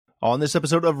On this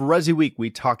episode of ResiWeek,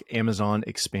 we talk Amazon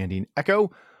expanding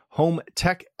Echo, Home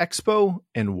Tech Expo,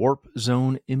 and Warp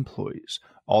Zone employees.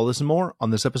 All this and more on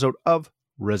this episode of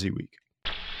ResiWeek.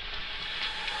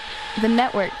 The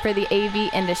network for the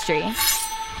AV industry.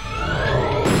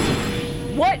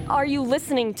 What are you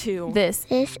listening to? This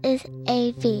is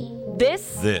AV.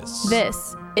 This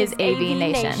is AV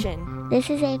Nation.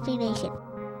 This is AV Nation.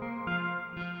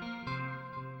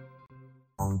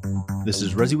 This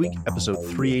is ResiWeek, episode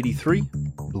 383,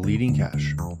 Bleeding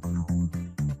Cash.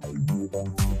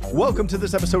 Welcome to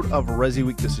this episode of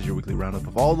ResiWeek. This is your weekly roundup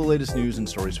of all the latest news and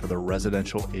stories for the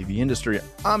residential AV industry.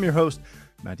 I'm your host,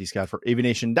 Matt D. Scott for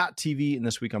AVNation.tv, and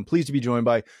this week I'm pleased to be joined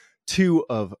by two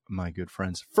of my good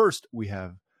friends. First, we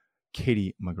have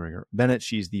Katie McGregor Bennett.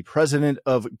 She's the president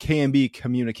of KMB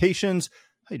Communications.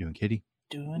 How you doing, Katie?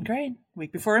 Doing great.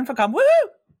 Week before InfoComm. Woo!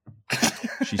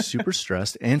 She's super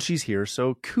stressed, and she's here,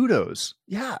 so kudos.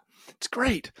 Yeah, it's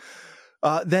great.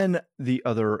 Then the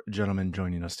other gentleman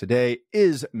joining us today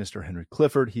is Mr. Henry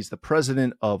Clifford. He's the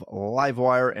president of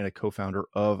Livewire and a co-founder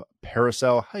of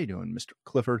Paracel. How you doing, Mr.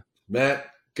 Clifford? Matt,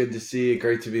 good to see you.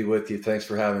 Great to be with you. Thanks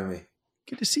for having me.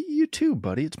 Good to see you too,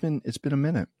 buddy. It's been a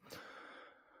minute.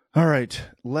 All right,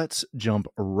 let's jump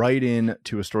right in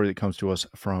to a story that comes to us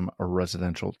from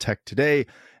Residential Tech Today.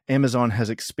 Amazon has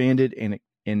expanded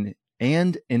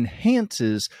and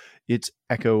enhances its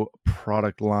Echo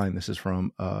product line. This is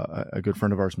from a good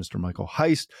friend of ours, Mr. Michael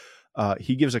Heist.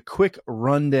 He gives a quick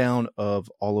rundown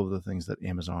of all of the things that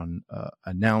Amazon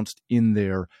announced in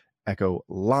their Echo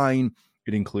line.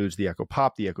 It includes the Echo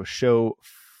Pop, the Echo Show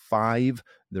 5,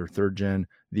 their third gen,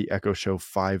 the Echo Show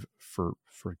 5 for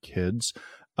kids.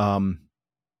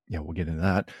 We'll get into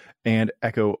that. And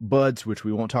Echo Buds, which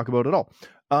we won't talk about at all.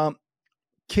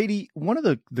 Katie, one of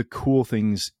the cool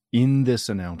things in this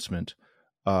announcement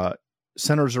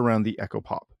centers around the Echo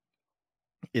Pop.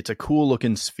 It's a cool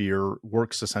looking sphere,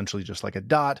 works essentially just like a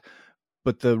dot,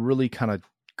 but the really kind of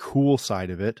cool side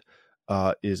of it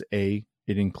is it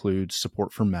includes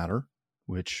support for Matter,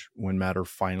 which when Matter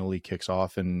finally kicks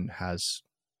off and has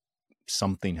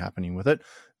something happening with it,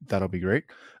 that'll be great.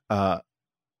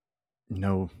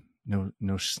 No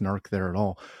snark there at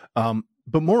all.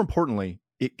 But more importantly,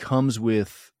 it comes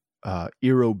with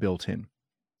Eero built in.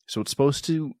 So it's supposed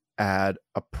to add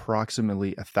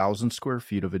approximately 1,000 square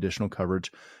feet of additional coverage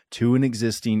to an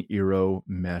existing Eero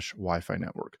mesh Wi-Fi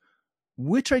network,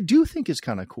 which I do think is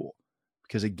kind of cool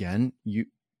because, again, you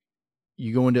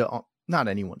go into not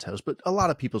anyone's house, but a lot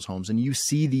of people's homes, and you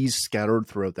see these scattered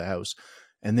throughout the house.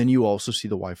 And then you also see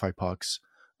the Wi-Fi pucks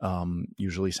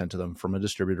usually sent to them from a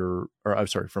distributor,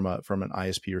 from an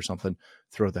ISP or something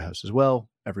throughout the house as well.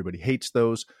 Everybody hates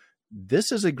those.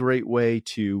 This is a great way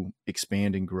to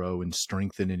expand and grow and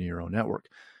strengthen an Eero network.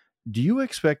 Do you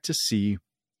expect to see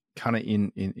kind of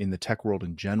in the tech world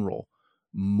in general,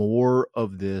 more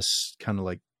of this kind of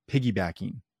like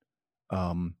piggybacking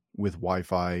with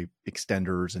Wi-Fi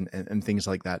extenders and things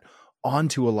like that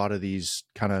onto a lot of these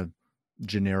kind of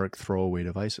generic throwaway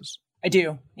devices? I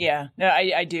do. Yeah, no,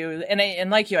 I do. And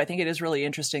like you, I think it is really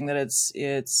interesting that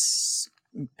it's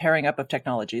pairing up of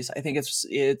technologies. I think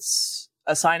it's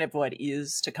a sign of what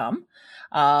is to come.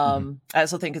 I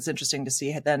also think it's interesting to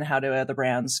see then how do other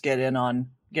brands get in on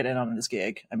this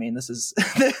gig. I mean, this is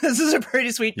this is a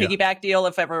pretty sweet piggyback deal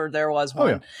if ever there was one.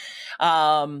 Oh,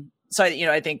 yeah. So,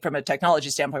 I think from a technology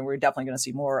standpoint, we're definitely going to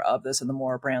see more of this and the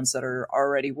more brands that are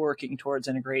already working towards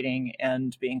integrating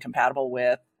and being compatible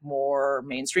with more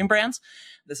mainstream brands.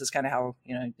 This is kind of how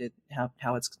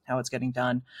it's getting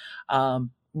done.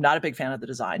 Not a big fan of the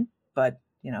design, but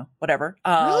whatever.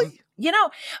 Really?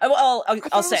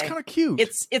 I'll say it's kind of cute.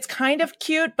 It's kind of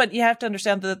cute, but you have to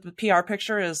understand that the PR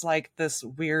picture is like this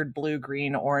weird blue,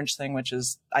 green, orange thing, which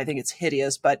is, I think it's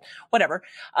hideous, but whatever.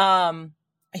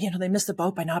 They missed the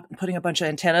boat by not putting a bunch of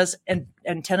antennas and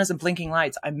blinking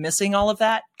lights. I'm missing all of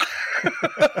that.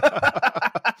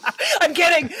 I'm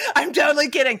kidding. I'm totally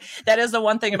kidding. That is the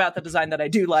one thing about the design that I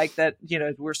do like, that,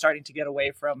 we're starting to get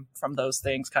away from those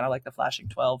things, kind of like the flashing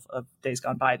 12 of days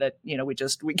gone by, that,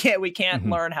 we can't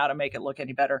learn how to make it look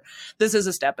any better. This is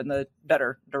a step in the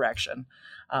better direction.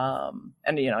 I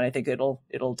think it'll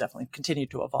definitely continue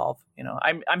to evolve.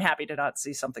 I'm happy to not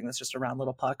see something that's just a round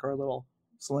little puck or a little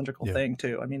cylindrical thing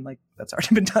too. I mean, like, that's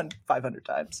already been done 500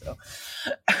 times. So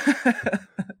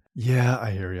yeah,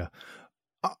 I hear you.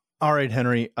 All right,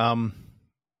 Henry.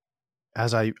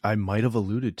 As I might have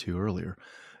alluded to earlier,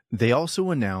 they also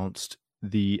announced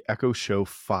the Echo Show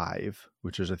 5,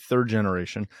 which is a third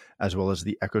generation, as well as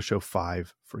the Echo Show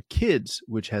 5 for kids,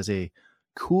 which has a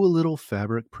cool little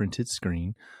fabric printed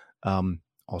screen.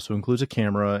 Also includes a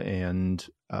camera and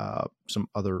some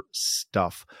other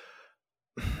stuff.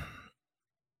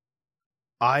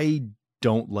 I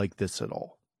don't like this at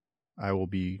all. I will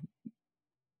be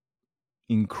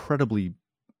incredibly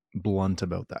blunt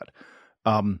about that.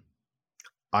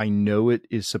 I know it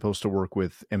is supposed to work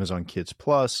with Amazon Kids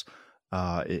Plus.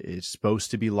 It's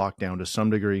supposed to be locked down to some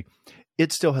degree.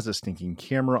 It still has a stinking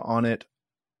camera on it.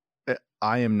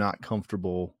 I am not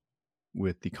comfortable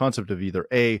with the concept of either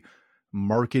A,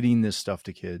 marketing this stuff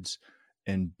to kids,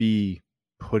 and B,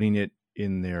 putting it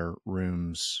in their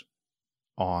rooms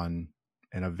on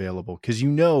and available. Because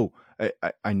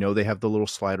I know they have the little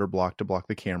slider block to block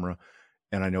the camera,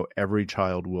 and I know every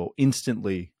child will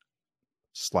instantly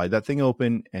slide that thing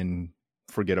open and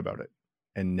forget about it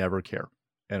and never care.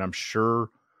 And I'm sure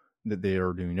that they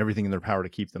are doing everything in their power to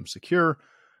keep them secure,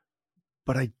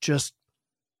 but I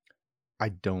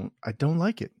don't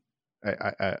like it.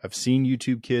 I've seen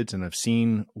YouTube Kids, and I've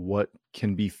seen what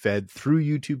can be fed through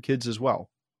YouTube Kids as well,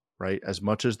 right? As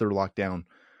much as they're locked down,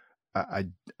 I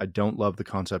don't love the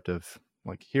concept of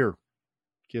like, here,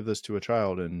 give this to a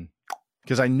child. And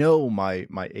because I know my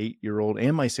 8-year-old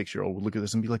and my 6-year-old would look at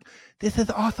this and be like, this is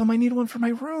awesome. I need one for my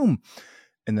room.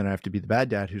 And then I have to be the bad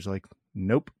dad who's like,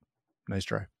 nope, nice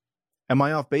try. Am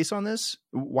I off base on this?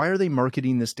 Why are they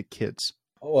marketing this to kids?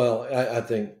 Well, I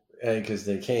think because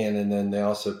they can, and then they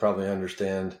also probably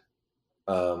understand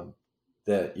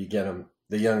that you get them,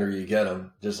 the younger you get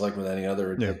them, just like with any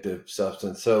other addictive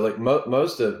substance. So like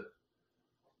most of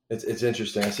it's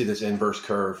interesting. I see this inverse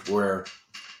curve where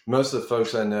most of the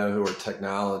folks I know who are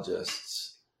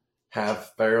technologists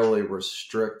have fairly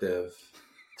restrictive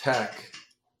tech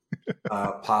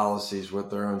policies with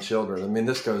their own children. I mean,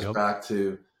 this goes back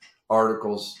to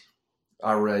articles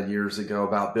I read years ago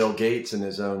about Bill Gates and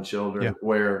his own children,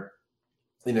 where,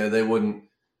 they wouldn't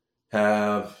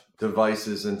have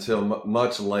devices until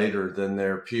much later than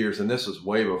their peers. And this was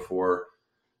way before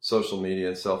social media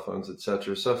and cell phones, et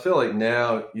cetera. So I feel like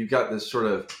now you've got this sort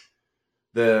of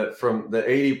from the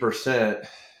 80%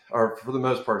 are, for the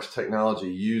most part,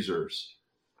 technology users.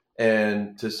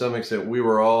 And to some extent, we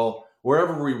were all,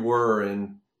 wherever we were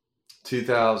in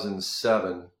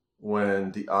 2007,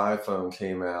 when the iPhone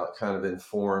came out, kind of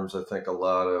informs, I think, a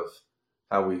lot of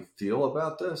how we feel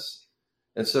about this.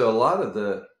 And so a lot of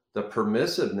the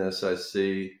permissiveness I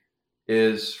see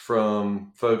is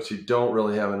from folks who don't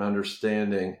really have an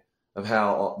understanding of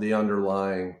how the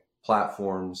underlying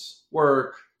platforms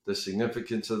work, the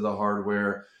significance of the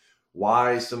hardware,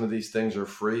 why some of these things are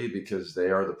free because they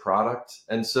are the product.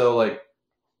 And so like,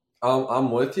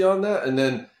 I'm with you on that. And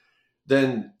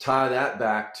then tie that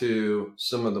back to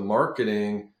some of the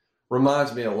marketing.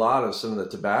 Reminds me a lot of some of the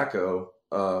tobacco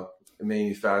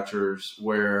manufacturers,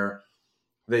 where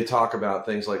they talk about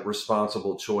things like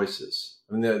responsible choices.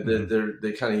 I mean,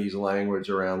 they kind of use language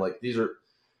around like, these are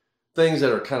things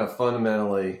that are kind of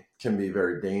fundamentally can be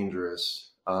very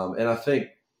dangerous. And I think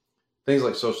things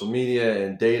like social media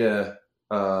and data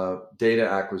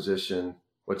acquisition,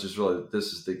 which is really,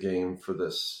 this is the game for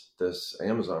this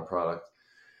Amazon product.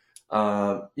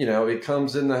 It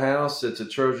comes in the house, it's a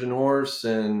Trojan horse,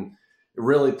 and it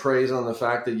really preys on the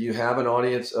fact that you have an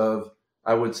audience of,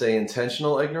 I would say,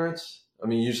 intentional ignorance. I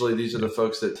mean, usually these are the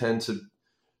folks that tend to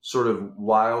sort of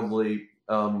wildly,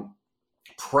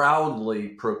 proudly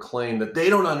proclaim that they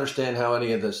don't understand how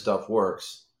any of this stuff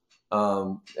works.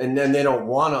 And then they don't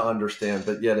want to understand,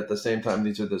 but yet at the same time,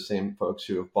 these are the same folks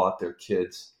who have bought their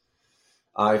kids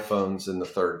iPhones in the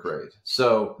 3rd grade.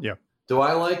 So do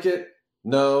I like it?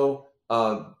 No.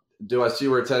 Do I see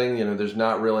where it's heading? There's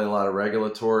not really a lot of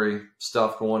regulatory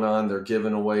stuff going on. They're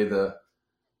giving away the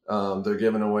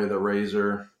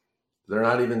razor. They're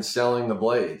not even selling the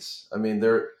blades. I mean,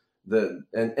 they're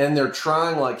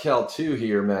trying like hell too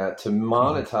here, Matt, to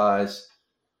monetize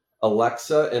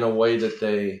Alexa in a way that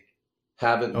they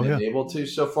haven't been able to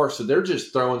so far. So they're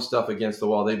just throwing stuff against the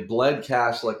wall. They bled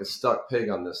cash like a stuck pig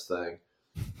on this thing.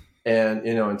 And,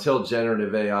 until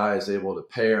generative AI is able to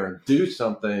pair and do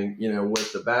something,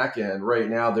 with the back end, right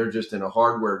now, they're just in a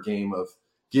hardware game of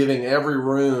giving every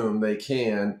room they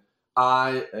can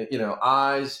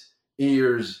eyes,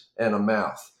 ears, and a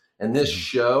mouth. And this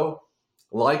show,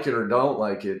 like it or don't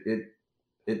like it,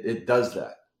 it does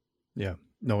that. Yeah,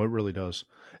 no, it really does.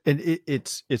 And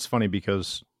it's funny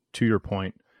because, to your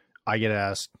point, I get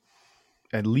asked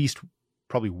at least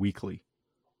probably weekly,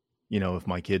 if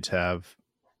my kids have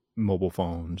mobile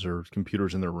phones or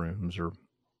computers in their rooms or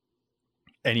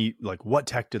any, like, what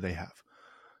tech do they have?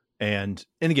 And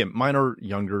again, mine are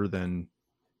younger than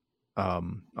a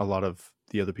lot of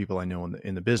the other people I know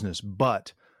in the business,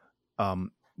 but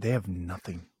they have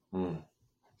nothing.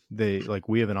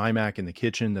 We have an iMac in the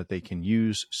kitchen that they can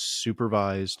use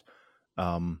supervised.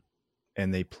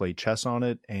 and they play chess on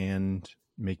it and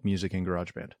make music in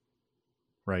GarageBand,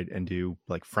 right? And do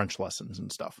like French lessons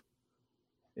and stuff.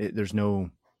 There's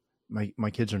no,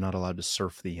 my kids are not allowed to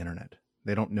surf the internet.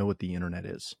 They don't know what the internet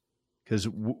is because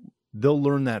they'll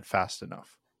learn that fast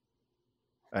enough.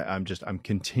 I'm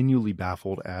continually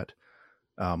baffled at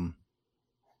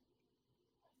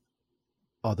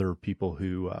other people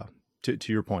who,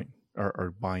 to your point,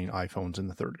 are buying iPhones in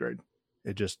the 3rd grade.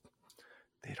 They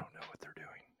don't know what they're doing.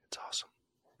 It's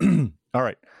awesome. All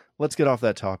right, let's get off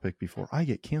that topic before I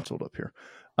get canceled up here.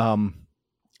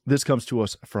 This comes to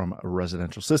us from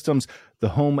Residential Systems. The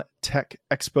Home Tech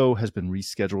Expo has been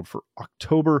rescheduled for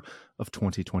October of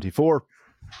 2024.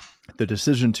 The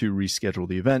decision to reschedule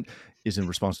the event is in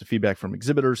response to feedback from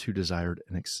exhibitors who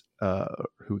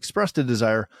who expressed a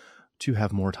desire to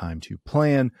have more time to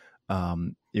plan.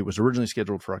 It was originally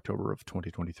scheduled for October of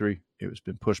 2023. It has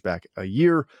been pushed back a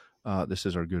year. This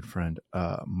is our good friend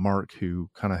Mark,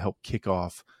 who kind of helped kick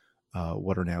off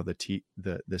what are now the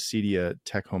CEDIA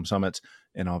Tech Home Summits,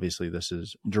 and obviously this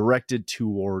is directed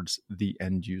towards the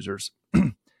end users.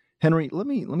 Henry, let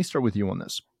me start with you on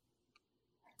this.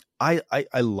 I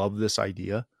love this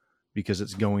idea because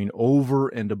it's going over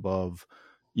and above,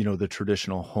 the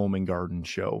traditional home and garden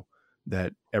show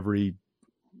that every,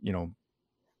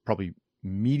 probably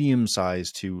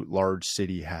medium-sized to large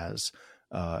city has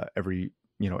every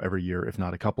year, if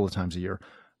not a couple of times a year.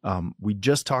 We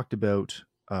just talked about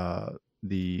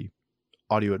the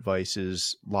Audio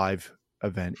Advice's live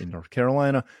event in North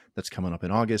Carolina that's coming up in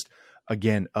August.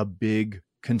 Again, a big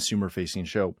consumer-facing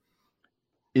show.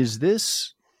 Is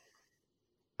this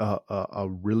a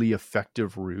really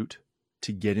effective route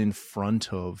to get in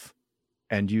front of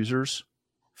end users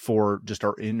for just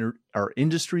our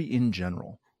industry in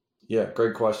general? Yeah,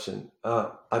 great question.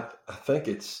 I think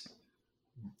it's,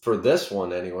 for this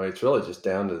one anyway, it's really just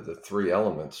down to the 3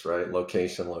 elements, right?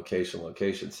 Location, location,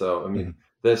 location. So,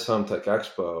 This Home Tech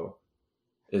Expo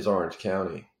is Orange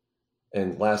County.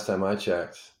 And last time I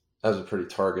checked, that was a pretty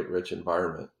target-rich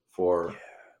environment for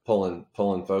pulling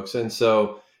folks in.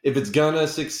 So if it's going to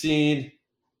succeed,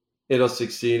 it'll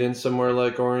succeed in somewhere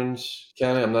like Orange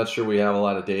County. I'm not sure we have a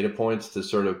lot of data points to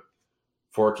sort of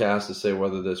forecast to say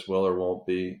whether this will or won't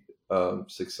be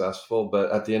successful.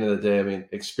 But at the end of the day,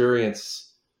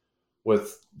 experience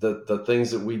with the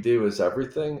things that we do is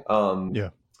everything.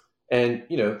 And,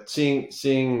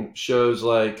 seeing shows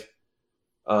like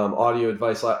Audio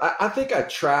Advice Live. I think I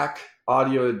track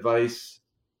Audio Advice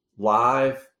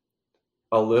Live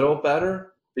a little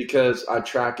better because I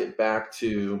track it back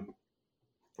to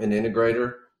an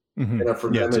integrator. And for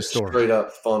them, it's straight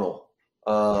up funnel.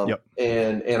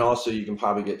 And also you can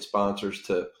probably get sponsors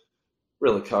to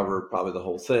really cover probably the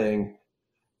whole thing.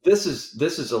 This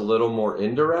is a little more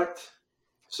indirect.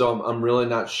 So I'm really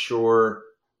not sure.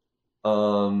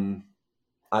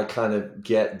 I kind of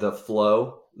get the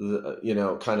flow,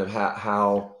 kind of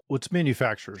how. Well, it's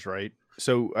manufacturers, right?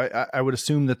 So I would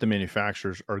assume that the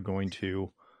manufacturers are going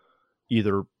to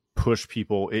either push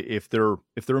people if they're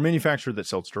a manufacturer that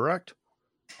sells direct,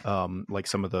 like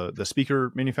some of the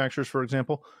speaker manufacturers, for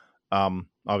example.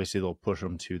 Obviously, they'll push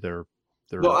them to their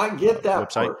well, I get that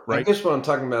website, part. right? I guess what I'm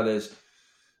talking about is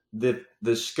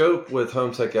the scope with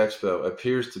Home Tech Expo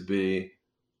appears to be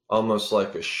almost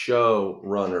like a show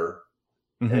runner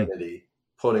entity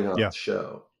putting on the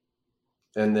show,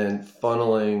 and then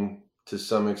funneling to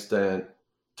some extent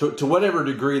to whatever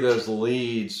degree those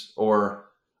leads or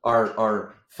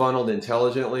are funneled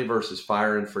intelligently versus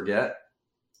fire and forget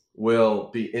will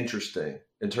be interesting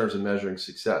in terms of measuring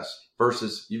success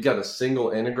versus you've got a single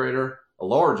integrator, a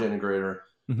large integrator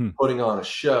putting on a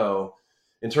show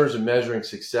in terms of measuring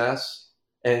success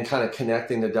and kind of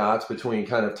connecting the dots between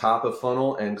kind of top of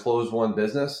funnel and close one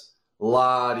business. A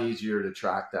lot easier to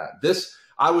track that.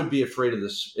 I would be afraid of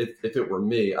this. If it were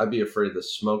me, I'd be afraid of the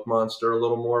smoke monster a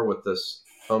little more with this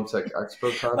Home Tech Expo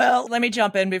concept. Well, let me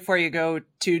jump in before you go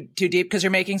too deep because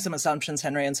you're making some assumptions,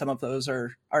 Henry, and some of those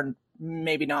are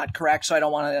maybe not correct. So I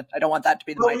don't want that to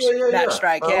be the match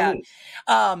strike. And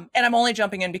I'm only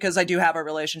jumping in because I do have a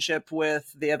relationship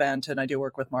with the event and I do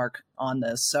work with Mark on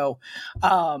this. So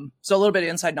a little bit of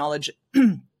inside knowledge.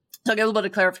 So I'll get a little bit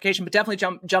of clarification, but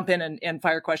definitely jump in and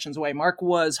fire questions away. Mark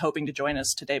was hoping to join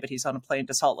us today, but he's on a plane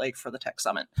to Salt Lake for the Tech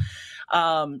Summit.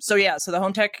 So the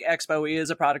Home Tech Expo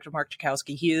is a product of Mark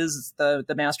Czakowski. He is the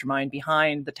mastermind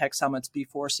behind the Tech Summits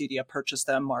before CEDIA purchased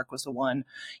them. Mark was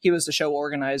he was the show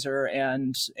organizer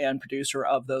and producer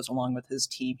of those along with his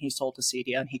team. He sold to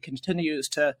CEDIA and he continues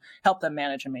to help them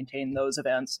manage and maintain those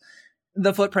events.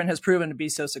 the footprint has proven to be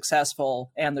so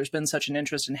successful, and there's been such an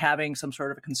interest in having some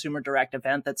sort of a consumer direct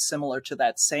event that's similar to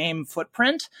that same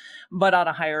footprint, but on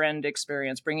a higher end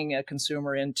experience. Bringing a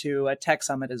consumer into a tech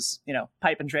summit is,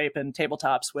 pipe and drape and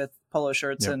tabletops with polo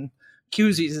shirts and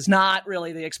koozies is not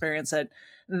really the experience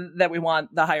that we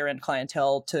want the higher end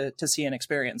clientele to see and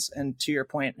experience. And to your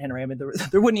point, Henry, I mean,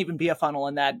 there wouldn't even be a funnel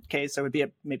in that case. There would be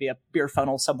maybe a beer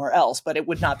funnel somewhere else, but it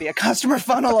would not be a customer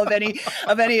funnel of any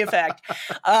effect.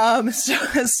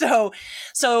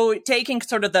 So taking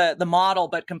sort of the model,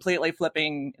 but completely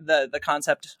flipping the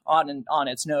concept on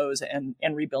its nose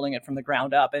and rebuilding it from the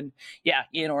ground up. And yeah,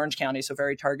 in Orange County, so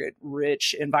very target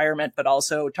rich environment, but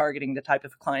also targeting the type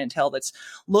of clientele that's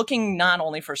looking not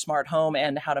only for smart home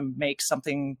and how to make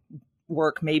something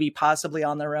work maybe possibly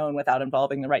on their own without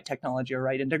involving the right technology or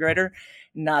right integrator,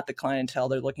 not the clientele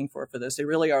they're looking for this. They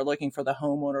really are looking for the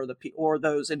homeowner or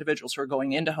those individuals who are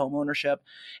going into home ownership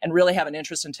and really have an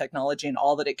interest in technology and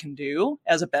all that it can do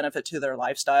as a benefit to their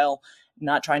lifestyle,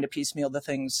 not trying to piecemeal the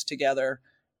things together.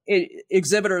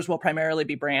 Exhibitors will primarily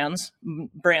be brands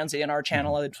in our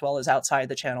channel as well as outside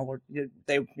the channel. Where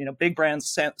they, big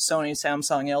brands, Sony,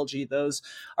 Samsung, LG, those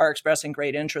are expressing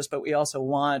great interest, but we also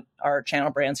want our channel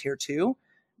brands here too.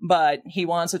 But he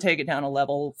wants to take it down a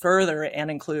level further and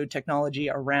include technology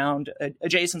around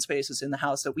adjacent spaces in the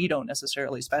house that we don't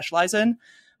necessarily specialize in,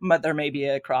 but there may be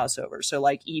a crossover. So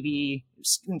like EV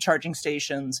charging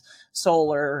stations,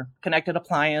 solar, connected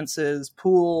appliances,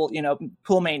 pool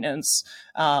maintenance,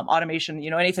 automation,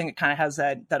 anything that kind of has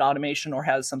that automation or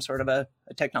has some sort of a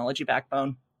technology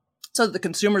backbone. So that the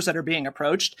consumers that are being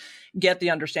approached get the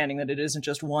understanding that it isn't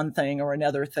just one thing or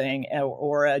another thing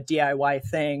or a DIY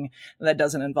thing that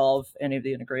doesn't involve any of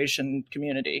the integration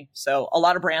community. So a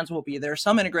lot of brands will be there.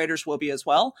 Some integrators will be as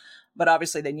well, but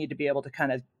obviously they need to be able to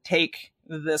kind of take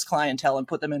this clientele and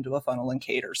put them into a funnel and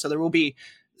cater. So there will be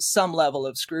some level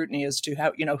of scrutiny as to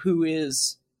how, who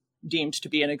is deemed to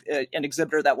be an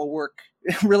exhibitor that will work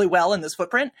really well in this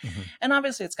footprint. Mm-hmm. And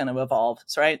obviously it's going to evolve,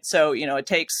 right? So, it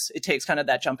takes kind of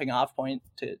that jumping off point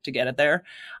to get it there.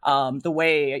 The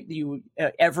way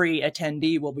every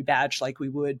attendee will be badged like we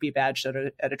would be badged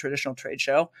at a traditional trade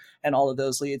show, and all of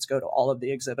those leads go to all of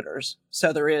the exhibitors.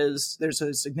 So there's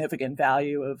a significant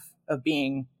value of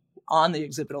being on the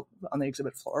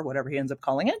exhibit floor, whatever he ends up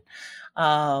calling it.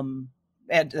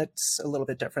 And it's a little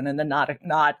bit different, and then not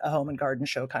a home and garden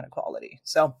show kind of quality.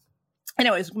 So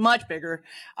anyways, much bigger.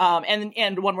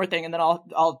 And one more thing, and then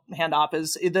I'll hand off,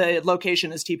 is the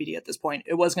location is TBD at this point.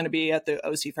 It was going to be at the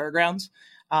OC Fairgrounds.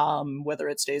 Whether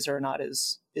it stays there or not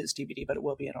is TBD, but it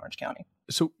will be in Orange County.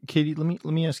 So Katie, let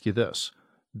me ask you this,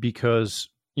 because,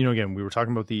 again, we were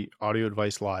talking about the Audio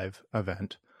Advice Live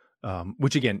event,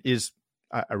 which again is,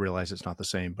 I realize it's not the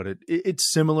same, but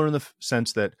it's similar in the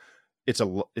sense that it's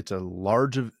a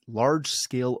large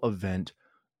scale event,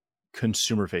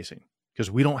 consumer facing, because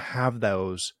we don't have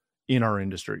those in our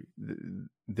industry.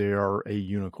 They are a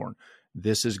unicorn.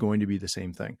 This is going to be the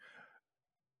same thing.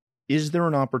 Is there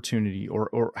an opportunity,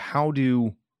 or how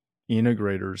do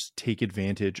integrators take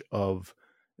advantage of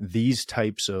these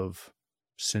types of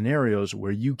scenarios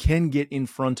where you can get in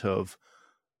front of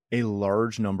a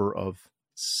large number of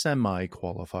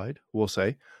semi-qualified, we'll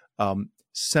say,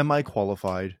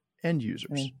 semi-qualified end users?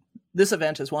 I mean, this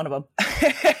event is one of them,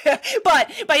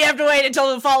 but you have to wait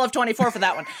until the fall of 24 for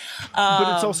that one.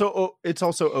 But it's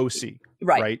also OC,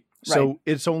 right? So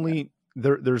it's only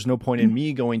there's no point in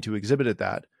me going to exhibit at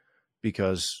that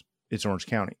because it's Orange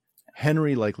County.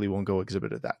 Henry likely won't go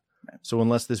exhibit at that. Right. So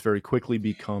unless this very quickly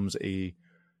becomes a,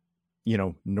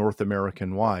 North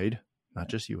American wide, not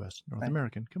just U.S., North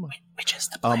American. Come on, which is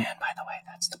the plan, by the way.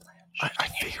 That's the plan. I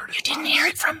figured you didn't hear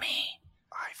it from me.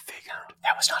 I figured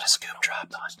that was not a scoop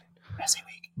drop on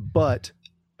ResiWeek. But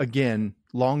again,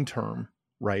 long term,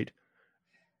 right?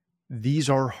 These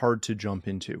are hard to jump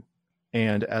into,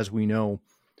 and as we know,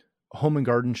 home and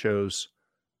garden shows,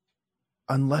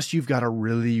 unless you've got a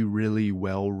really, really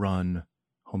well run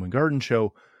home and garden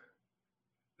show,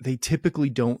 they typically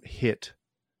don't hit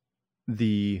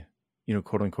the,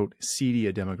 quote unquote,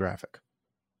 CEDIA demographic.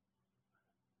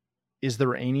 Is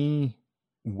there any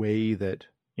way that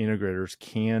integrators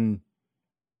can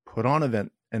put on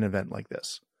an event like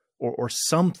this, or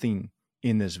something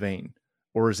in this vein?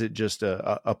 Or is it just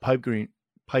a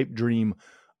pipe dream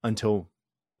until,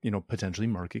 potentially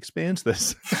Mark expands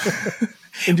this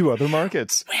into other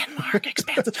markets? When Mark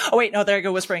expands it. Oh wait, no, there I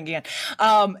go whispering again.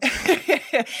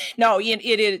 No,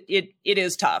 it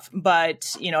is tough,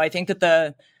 but I think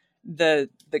that the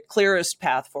the clearest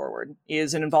path forward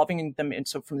is in involving them. And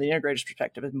so from the integrator's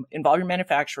perspective, involve your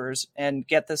manufacturers and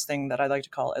get this thing that I like to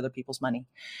call other people's money,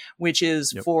 which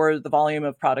is for the volume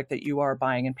of product that you are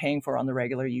buying and paying for on the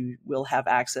regular, you will have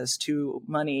access to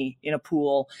money in a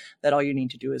pool that all you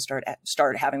need to do is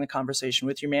start having the conversation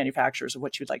with your manufacturers of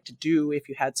what you'd like to do if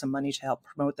you had some money to help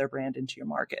promote their brand into your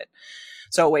market.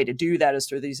 So a way to do that is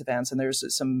through these events. And there's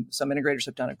some integrators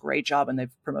have done a great job and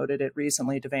they've promoted it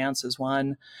recently. Devance is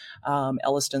one,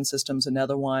 Elliston Systems,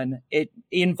 another one. It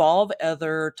involve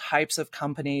other types of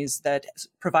companies that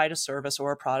provide a service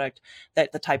or a product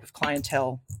that the type of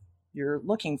clientele you're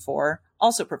looking for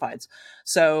also provides.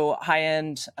 So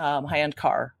high-end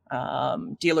car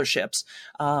dealerships,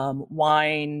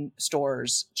 wine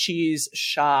stores, cheese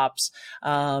shops,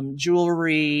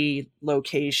 jewelry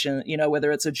location,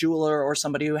 whether it's a jeweler or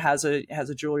somebody who has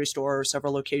a jewelry store or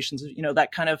several locations,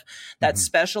 that kind of that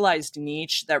specialized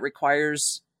niche that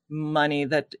requires money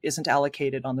that isn't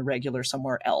allocated on the regular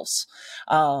somewhere else.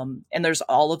 And there's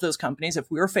all of those companies.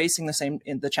 If we're facing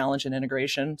the challenge in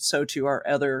integration, so too are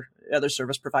other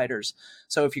service providers.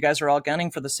 So if you guys are all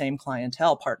gunning for the same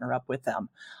clientele, partner up with them.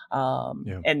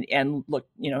 And look,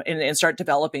 and start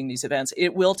developing these events.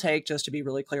 It will take, just to be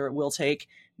really clear, it will take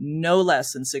no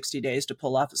less than 60 days to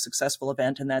pull off a successful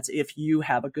event. And that's if you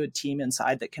have a good team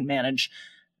inside that can manage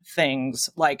things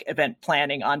like event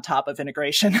planning on top of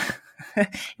integration.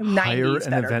 Hire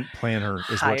an event planner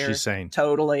is what she's saying.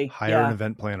 Totally. Hire an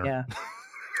event planner. Yeah.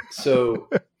 So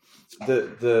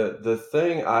the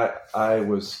thing I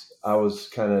was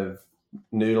kind of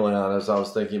noodling on as I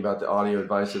was thinking about the audio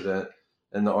advice event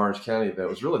and the Orange County event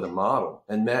was really the model.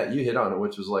 And Matt, you hit on it,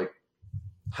 which was like,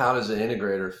 how does an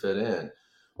integrator fit in?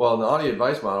 Well, in the audio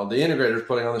advice model, the integrator is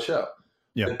putting on the show.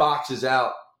 It boxes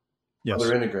out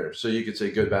other integrators. So you could say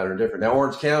good, bad, or indifferent. Now,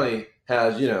 Orange County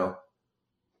has,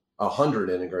 100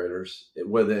 integrators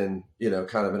within,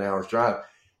 kind of an hour's drive.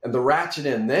 And the ratchet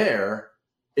in there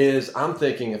is I'm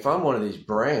thinking if I'm one of these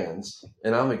brands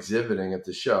and I'm exhibiting at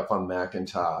the show, if I'm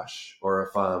Macintosh or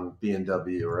if I'm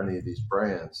B&W or any of these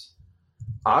brands,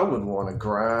 I would want to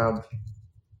grab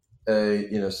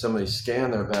somebody scan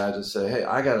their badge and say, hey,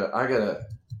 I gotta,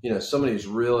 somebody who's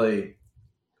really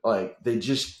like, they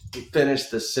just finished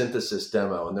the synthesis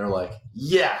demo and they're like,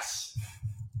 yes,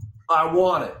 I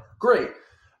want it. Great.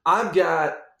 I've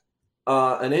got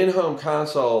an in-home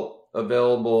consult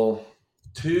available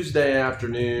Tuesday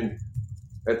afternoon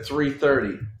at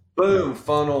 3:30. Boom,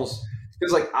 funnels.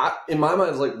 Because in my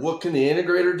mind, it's like, what can the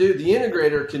integrator do? The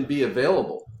integrator can be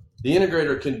available. The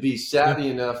integrator can be savvy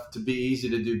enough to be easy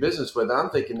to do business with. I'm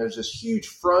thinking there's this huge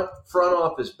front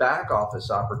office, back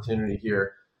office opportunity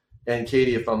here. And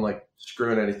Katie, if I'm like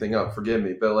screwing anything up, forgive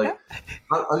me. But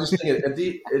I'm just thinking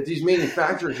if these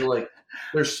manufacturers are like,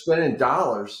 they're spending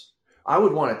dollars, I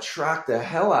would want to track the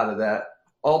hell out of that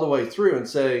all the way through and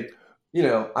say,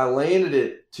 I landed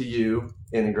it to you,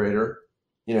 integrator,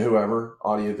 whoever,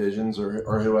 Audio Visions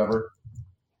or whoever.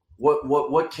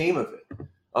 What came of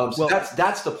it? So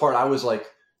that's the part I was like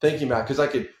thinking about, because I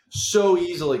could so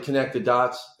easily connect the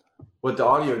dots with the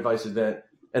audio advice event.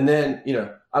 And then,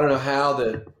 I don't know how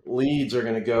the leads are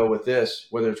going to go with this,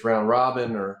 whether it's round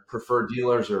robin or preferred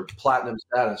dealers or platinum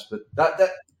status, but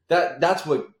that's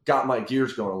what got my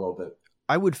gears going a little bit.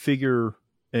 I would figure,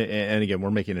 and again,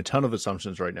 we're making a ton of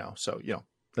assumptions right now, so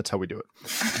that's how we do it.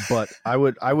 But I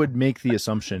would make the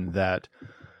assumption that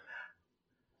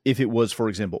if it was, for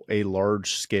example, a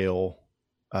large scale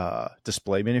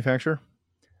display manufacturer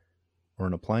or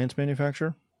an appliance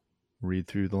manufacturer, read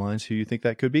through the lines who you think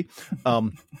that could be.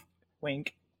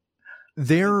 Wink.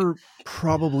 They're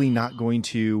probably not going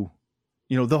to,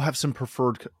 they'll have some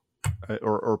preferred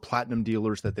or platinum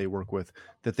dealers that they work with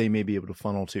that they may be able to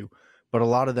funnel to. But a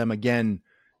lot of them, again,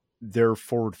 they're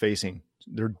forward facing.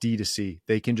 They're D2C.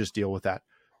 They can just deal with that.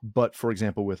 But for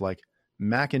example, with like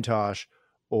Macintosh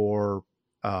or,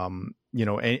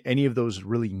 any of those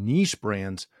really niche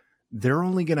brands, they're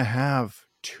only going to have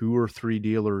 2 or 3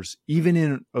 dealers, even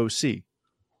in OC.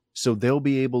 So they'll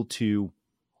be able to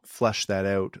flesh that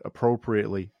out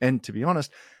appropriately. And to be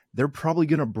honest, they're probably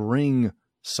going to bring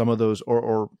some of those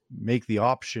or make the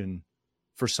option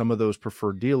for some of those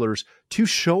preferred dealers to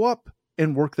show up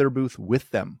and work their booth with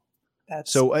them.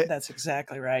 That's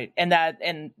exactly right. And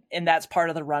that's part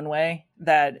of the runway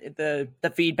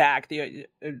the feedback, the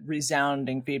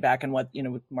resounding feedback, and what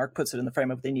Mark puts it in the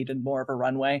frame of they needed more of a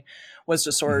runway, was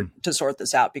to sort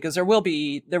this out, because there will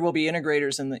be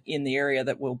integrators in the area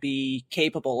that will be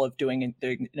capable of doing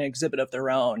an exhibit of their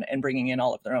own and bringing in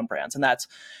all of their own brands, and that's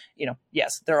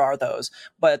yes, there are those,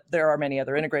 but there are many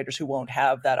other integrators who won't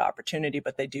have that opportunity,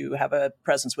 but they do have a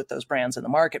presence with those brands in the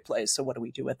marketplace. So what do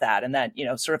we do with that? And that,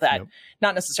 sort of that,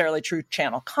 not necessarily true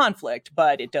channel conflict,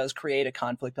 but it does create a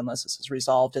conflict unless this is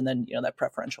resolved, and then, that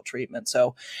preferential treatment.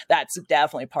 So that's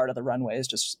definitely part of the runway,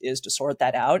 is to sort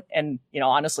that out. And,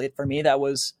 honestly, for me, that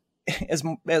was, as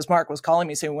Mark was calling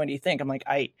me saying, "What do you think?" I'm like,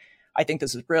 I think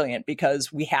this is brilliant,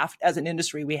 because we have, as an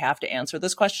industry, we have to answer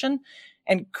this question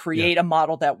and create a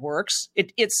model that works.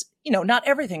 It's, not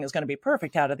everything is going to be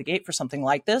perfect out of the gate for something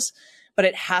like this, but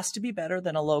it has to be better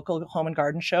than a local home and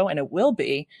garden show, and it will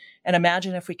be. And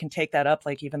imagine if we can take that up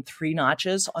like even 3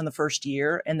 notches on the first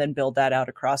year and then build that out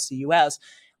across the US.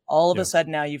 All of a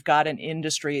sudden now you've got an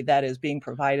industry that is being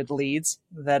provided leads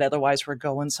that otherwise were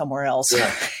going somewhere else.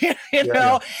 And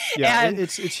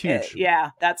it's huge.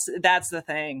 That's the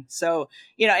thing. So,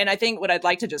 and I think what I'd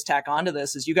like to just tack onto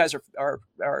this is you guys are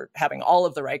having all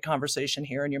of the right conversation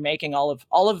here, and you're making all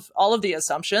of the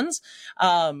assumptions.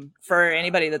 For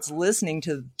anybody that's listening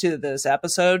to this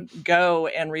episode, go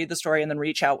and read the story and then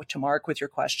reach out to Mark with your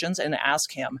questions and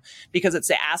ask him, because it's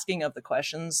the asking of the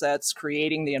questions that's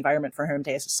creating the environment for him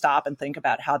to stop and think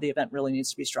about how the event really needs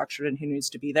to be structured and who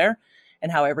needs to be there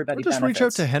and how everybody just benefits. Reach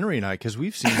out to Henry and I, because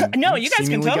we've seen no, you guys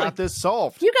can totally got this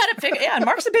solved. You got to figure. Yeah,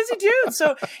 Mark's a busy dude.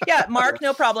 So Mark,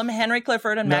 no problem. Henry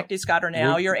Clifford and Mac D. Scott are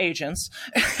now your agents.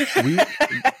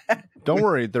 Don't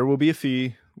worry, there will be a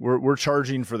fee. We're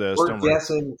charging for this. We're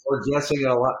guessing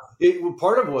a lot.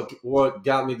 Part of what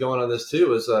got me going on this too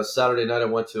was Saturday night I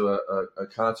went to a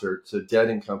concert. So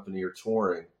Dead & Company are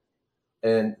touring,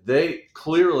 and they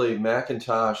clearly,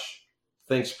 Macintosh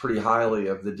thinks pretty highly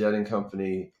of the Dead &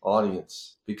 Company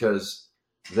audience, because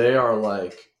they are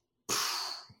like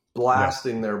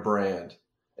blasting their brand.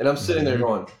 And I'm sitting there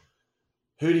going,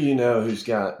 who do you know who's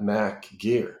got Mac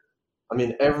gear? I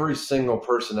mean, every single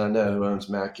person I know who owns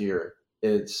Mac gear,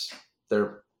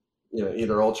 they're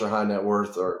either ultra high net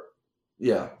worth or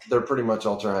they're pretty much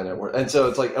ultra high net worth. And so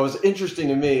it's like, it was interesting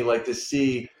to me, like, to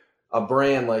see a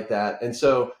brand like that. And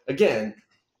so again,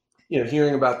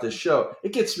 hearing about this show,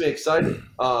 it gets me excited.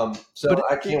 So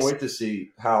I can't wait to see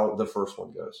how the first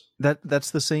one goes.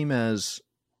 That's the same as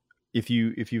if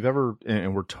you've ever,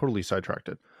 and we're totally sidetracked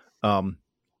it.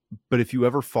 But if you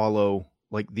ever follow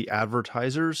like the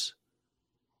advertisers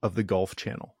of the Golf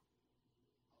Channel,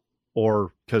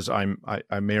 or because I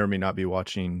may or may not be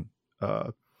watching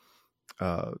the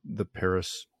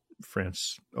Paris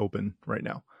France Open right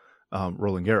now,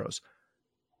 Roland Garros.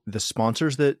 The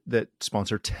sponsors that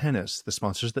sponsor tennis, the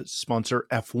sponsors that sponsor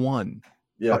F1,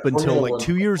 up until like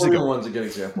 2 years ago. Formula 1's a good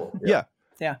example. Yeah.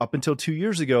 Up until 2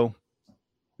 years ago,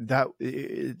 that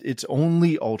it's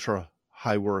only ultra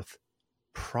high worth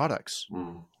products,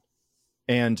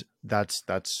 and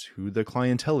that's who the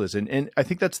clientele is, and I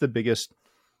think that's the biggest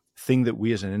thing that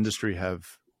we as an industry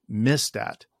have missed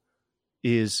at,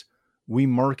 is we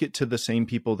market to the same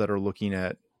people that are looking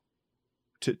at,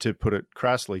 to put it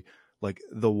crassly, like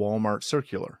the Walmart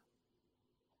circular.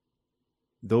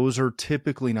 Those are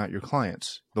typically not your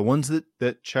clients. The ones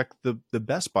that check the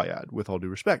Best Buy ad, with all due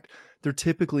respect, they're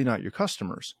typically not your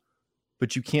customers.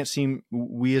 But you can't seem,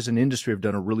 we as an industry have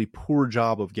done a really poor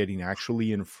job of getting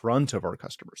actually in front of our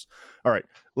customers. All right,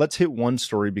 let's hit one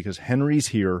story, because Henry's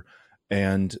here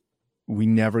and we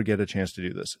never get a chance to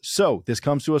do this. So this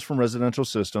comes to us from Residential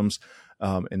Systems,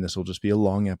 and this will just be a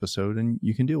long episode and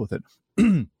you can deal with it.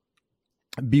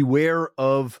 Beware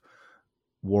of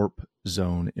Warp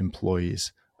Zone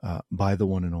employees, by the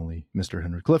one and only Mr.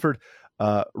 Henry Clifford.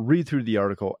 Read through the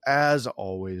article. As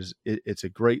always, it's a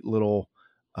great little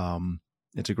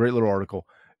article.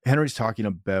 Henry's talking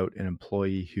about an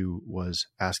employee who was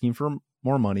asking for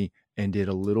more money and did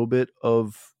a little bit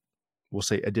of, we'll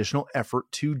say, additional effort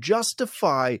to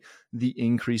justify the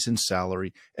increase in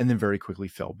salary, and then very quickly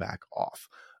fell back off.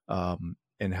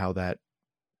 And how that,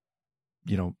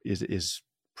 is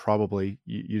probably,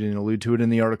 you didn't allude to it in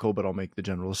the article, but I'll make the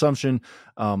general assumption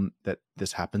that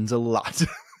this happens a lot.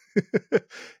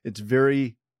 It's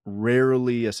very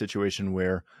rarely a situation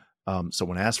where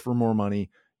someone asks for more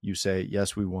money. You say,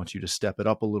 yes, we want you to step it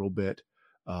up a little bit,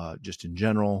 just in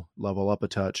general, level up a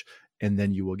touch, and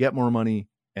then you will get more money.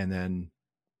 And then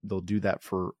they'll do that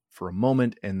for a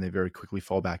moment, and they very quickly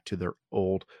fall back to their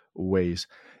old ways.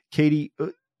 Katie,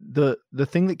 the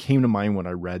thing that came to mind when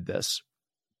I read this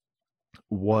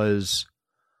was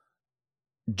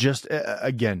just,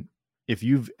 again, if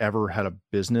you've ever had a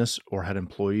business or had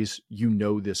employees, you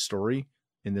know this story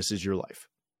and this is your life,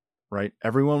 right?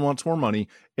 Everyone wants more money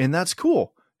and that's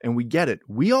cool. And we get it.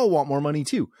 We all want more money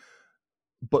too.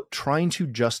 But trying to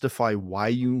justify why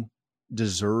you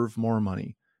deserve more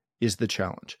money is the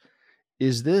challenge.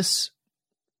 Is this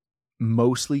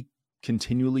mostly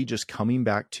continually just coming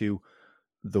back to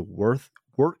the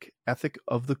work ethic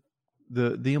of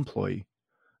the employee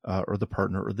or the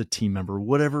partner or the team member,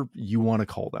 whatever you want to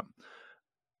call them,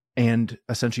 and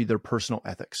essentially their personal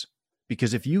ethics?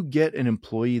 Because if you get an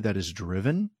employee that is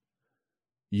driven,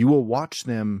 you will watch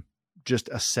them just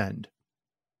ascend,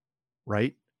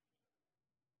 right?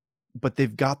 But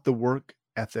they've got the work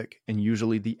ethic and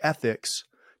usually the ethics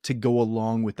to go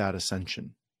along with that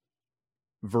ascension.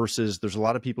 Versus there's a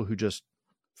lot of people who just,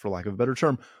 for lack of a better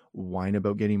term, whine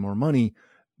about getting more money,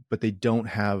 but they don't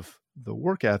have the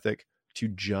work ethic to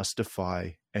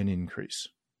justify an increase.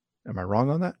 Am I wrong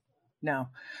on that? No,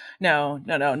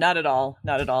 not at all.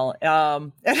 Not at all.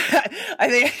 I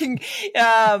think,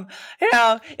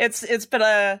 it's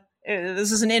been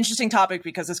this is an interesting topic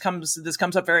because this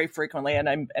comes up very frequently, and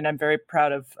I'm very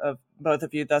proud of both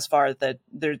of you thus far that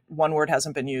one word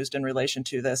hasn't been used in relation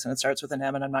to this, and it starts with an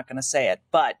M, and I'm not going to say it.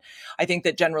 But I think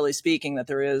that generally speaking, that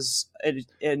there is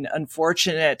an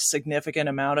unfortunate significant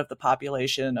amount of the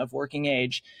population of working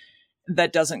age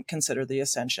that doesn't consider the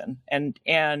ascension and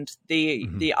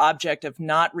the object of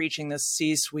not reaching the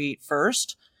C-suite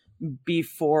first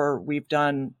before we've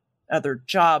done other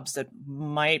jobs that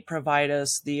might provide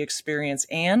us the experience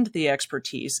and the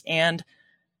expertise and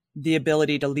the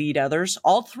ability to lead others.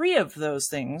 All three of those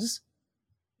things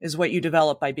is what you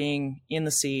develop by being in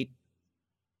the seat,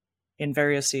 in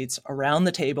various seats, around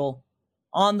the table,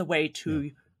 on the way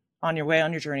to, on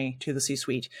your journey to the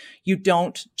C-suite. You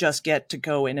don't just get to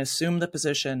go and assume the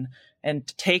position and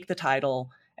take the title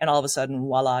and all of a sudden,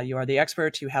 voila, you are the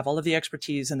expert, you have all of the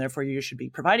expertise, and therefore you should be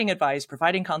providing advice,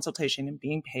 providing consultation, and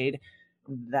being paid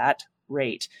that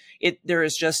rate.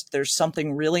 There's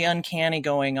something really uncanny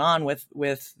going on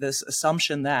with this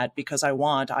assumption that because I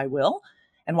want, I will.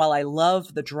 And while I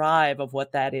love the drive of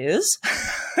what that is,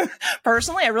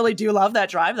 personally, I really do love that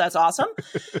drive. That's awesome.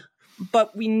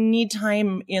 But we need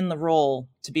time in the role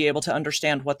to be able to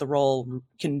understand what the role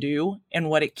can do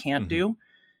and what it can't do.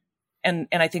 And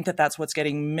I think that that's what's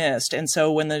getting missed. And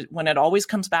so when it always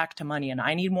comes back to money and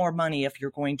I need more money if you're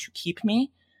going to keep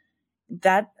me,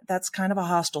 that's kind of a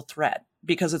hostile threat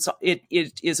because it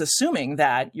is assuming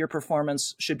that your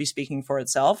performance should be speaking for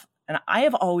itself. And I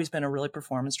have always been a really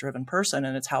performance driven person,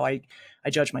 and it's how I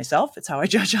judge myself. It's how I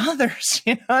judge others.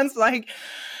 It's like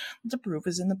the proof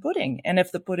is in the pudding. And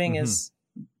if the pudding is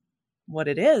what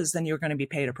it is, then you're going to be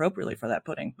paid appropriately for that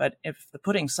pudding. But if the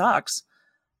pudding sucks,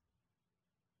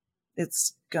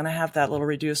 it's going to have that little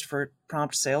reduced for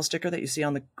prompt sale sticker that you see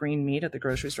on the green meat at the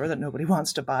grocery store that nobody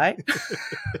wants to buy.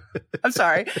 I'm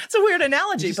sorry. It's a weird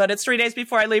analogy, but it's 3 days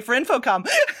before I leave for InfoComm.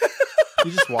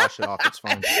 You just wash it off. It's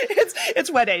fine. It's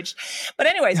wet aged. But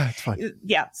anyways, yeah, it's fine.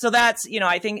 Yeah. So that's,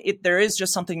 I think there is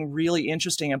just something really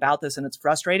interesting about this, and it's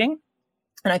frustrating.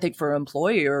 And I think for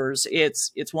employers,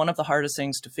 it's one of the hardest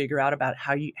things to figure out about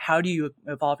how do you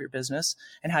evolve your business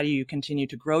and how do you continue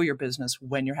to grow your business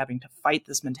when you're having to fight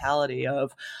this mentality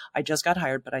of, I just got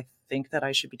hired, but I think that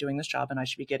I should be doing this job and I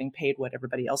should be getting paid what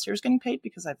everybody else here is getting paid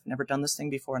because I've never done this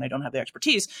thing before and I don't have the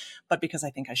expertise, but because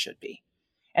I think I should be.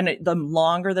 And the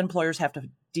longer the employers have to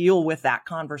deal with that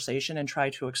conversation and try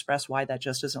to express why that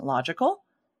just isn't logical,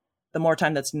 the more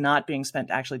time that's not being spent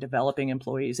actually developing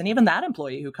employees. And even that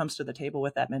employee who comes to the table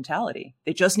with that mentality,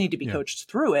 they just need to be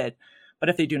coached through it. But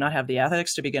if they do not have the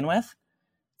ethics to begin with,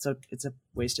 it's a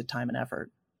wasted time and effort.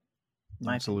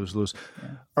 It's a lose-lose.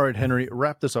 Yeah. All right, Henry,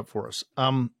 wrap this up for us.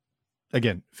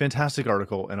 Again, fantastic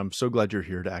article, and I'm so glad you're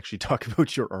here to actually talk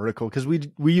about your article because we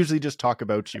usually just talk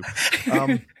about you.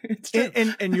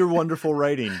 And your wonderful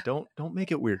writing. Don't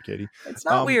make it weird, Katie. It's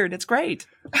not weird. It's great.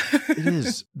 It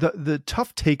is. The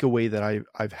tough takeaway that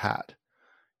I've had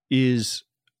is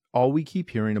all we keep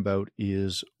hearing about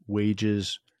is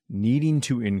wages needing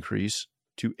to increase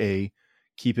to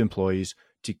keep employees,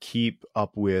 to keep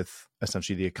up with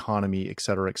essentially the economy, et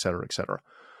cetera, et cetera, et cetera.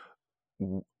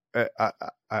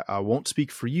 I won't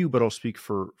speak for you, but I'll speak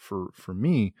for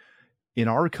me. In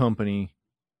our company,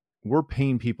 we're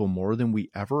paying people more than we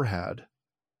ever had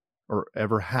or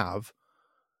ever have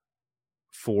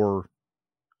for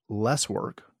less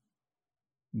work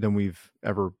than we've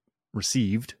ever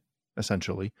received,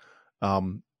 essentially.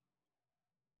 And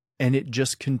it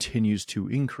just continues to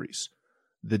increase.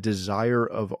 The desire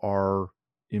of our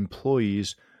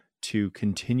employees to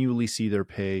continually see their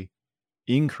pay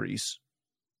increase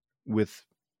with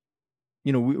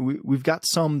you know, we've got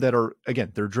some that are,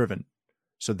 again, they're driven.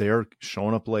 So they're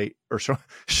showing up late or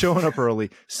showing up early,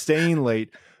 staying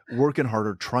late, working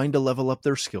harder, trying to level up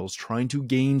their skills, trying to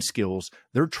gain skills.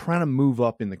 They're trying to move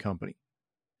up in the company.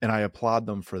 And I applaud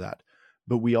them for that.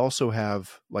 But we also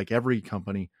have, like every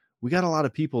company, we got a lot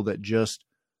of people that just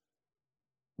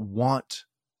want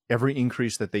every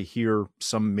increase that they hear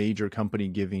some major company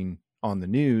giving on the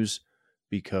news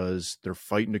because they're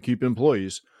fighting to keep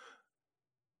employees.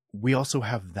 We also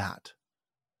have that.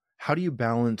 How do you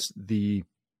balance the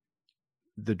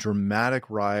dramatic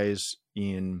rise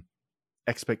in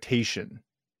expectation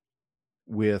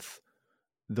with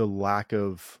the lack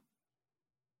of,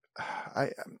 I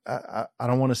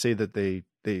don't want to say that they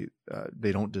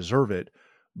don't deserve it,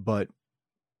 but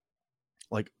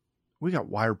like we got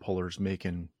wire pullers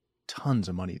making tons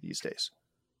of money these days,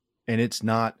 and it's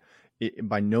not,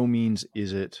 by no means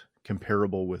is it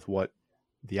comparable with what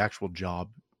the actual job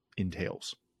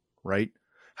entails, right?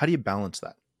 How do you balance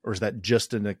that? Or is that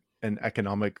just an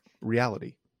economic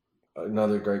reality?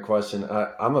 Another great question.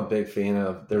 I'm a big fan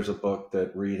of, there's a book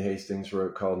that Reed Hastings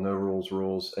wrote called No Rules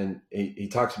Rules. And he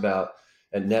talks about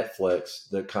at Netflix,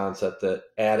 the concept that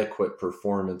adequate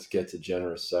performance gets a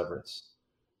generous severance.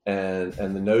 And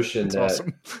the notion That's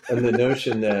that, awesome. and the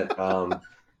notion that,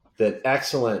 that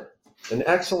an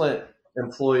excellent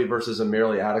employee versus a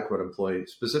merely adequate employee,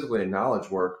 specifically in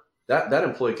knowledge work, that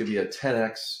employee could be a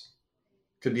 10x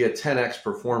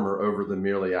performer over the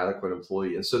merely adequate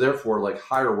employee. And so therefore, like,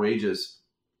 higher wages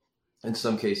in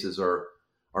some cases are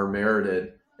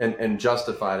merited and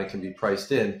justified and can be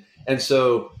priced in. And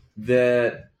so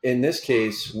that in this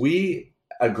case, we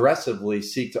aggressively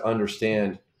seek to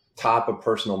understand top of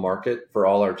personal market for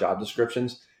all our job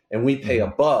descriptions. And we pay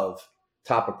above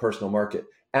top of personal market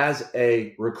as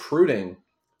a recruiting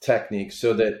technique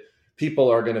so that people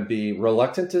are going to be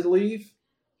reluctant to leave.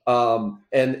 And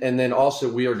then also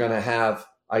we are going to have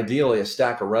ideally a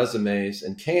stack of resumes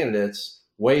and candidates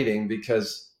waiting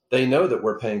because they know that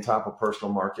we're paying top of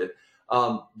personal market.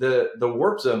 The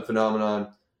warp zone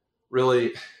phenomenon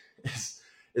really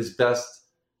is best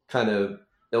kind of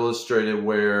illustrated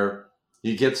where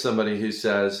you get somebody who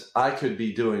says, I could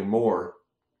be doing more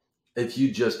if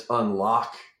you just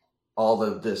unlock all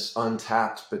of this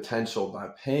untapped potential by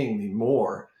paying me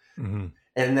more. Mm-hmm.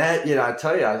 And that, you know, I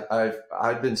tell you,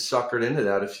 I've been suckered into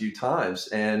that a few times,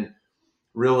 and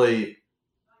really,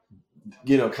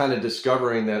 you know, kind of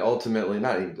discovering that ultimately,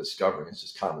 not even discovering, it's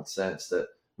just common sense that, I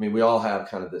mean, we all have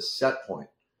kind of this set point,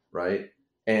 right?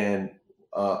 And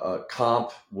a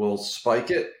comp will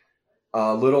spike it,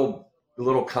 a little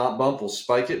comp bump will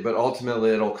spike it, but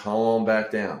ultimately it'll calm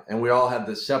back down. And we all have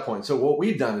this set point. So what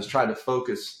we've done is try to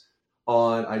focus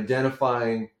on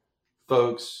identifying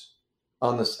folks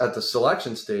at the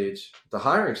selection stage, the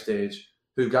hiring stage,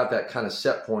 who've got that kind of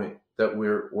set point that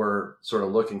we're sort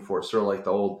of looking for. Sort of like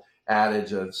the old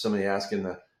adage of somebody asking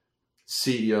the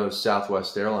CEO of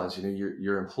Southwest Airlines, you know,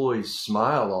 your employees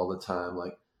smiled all the time.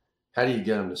 Like, how do you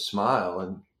get them to smile?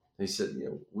 And they said, you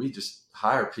know, we just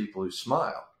hire people who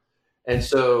smile. And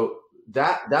so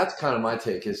that's kind of my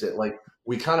take, is that, like,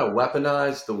 we kind of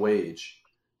weaponize the wage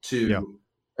to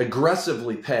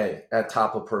aggressively pay at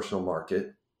top of personal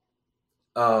market.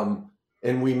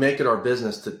 And we make it our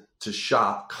business to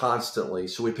shop constantly.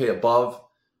 So we pay above.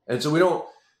 And so we don't,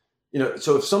 you know,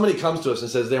 so if somebody comes to us and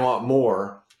says they want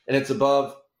more and it's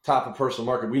above top of personal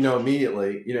market, we know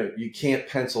immediately, you know, you can't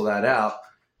pencil that out.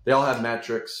 They all have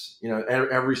metrics, you know,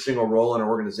 every single role in an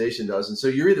organization does. And so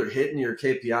you're either hitting your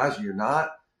KPIs or you're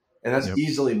not. And that's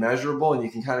easily measurable. And you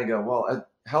can kind of go, well,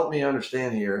 help me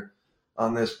understand here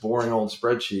on this boring old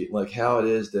spreadsheet, like how it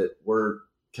is that we're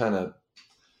kind of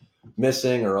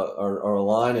missing or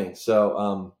aligning.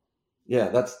 So,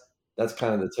 that's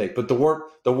kind of the take. But the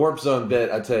warp zone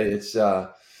bit, I tell you, it's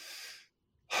a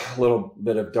little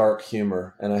bit of dark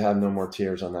humor, and I have no more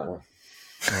tears on that one.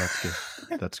 Oh, that's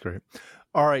good. That's great.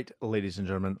 All right, ladies and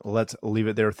gentlemen, let's leave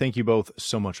it there. Thank you both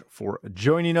so much for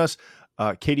joining us.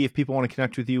 Katie, if people want to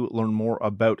connect with you, learn more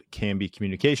about KMB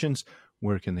Communications,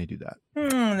 where can they do that?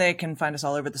 They can find us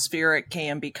all over the sphere at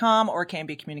KMB.com or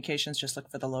KMB Communications. Just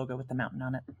look for the logo with the mountain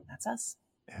on it. That's us.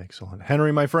 Excellent.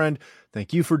 Henry, my friend,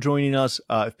 thank you for joining us.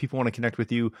 If people want to connect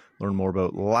with you, learn more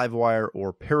about Livewire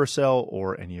or Paracel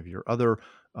or any of your other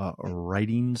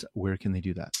writings, where can they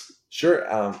do that? Sure.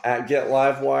 At Get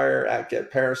Livewire, at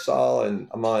Get Parasol, and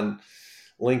I'm on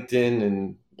LinkedIn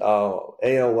and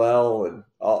AOL and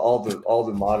all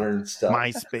the modern stuff.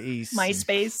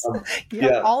 MySpace.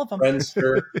 All of them.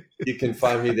 Friendster, you can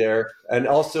find me there, and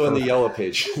also in the Yellow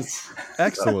Pages.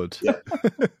 Excellent. So,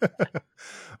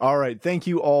 All right. Thank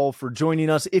you all for joining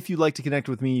us. If you'd like to connect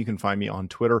with me, you can find me on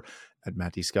Twitter at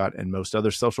Matt D. Scott and most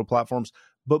other social platforms.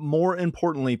 But more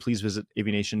importantly, please visit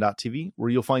avnation.tv, where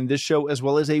you'll find this show as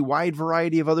well as a wide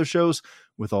variety of other shows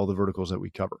with all the verticals that we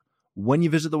cover. When you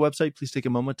visit the website, please take a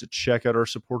moment to check out our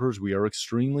supporters. We are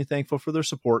extremely thankful for their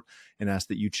support and ask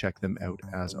that you check them out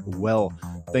as well.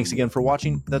 Thanks again for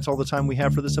watching. That's all the time we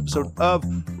have for this episode of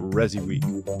ResiWeek.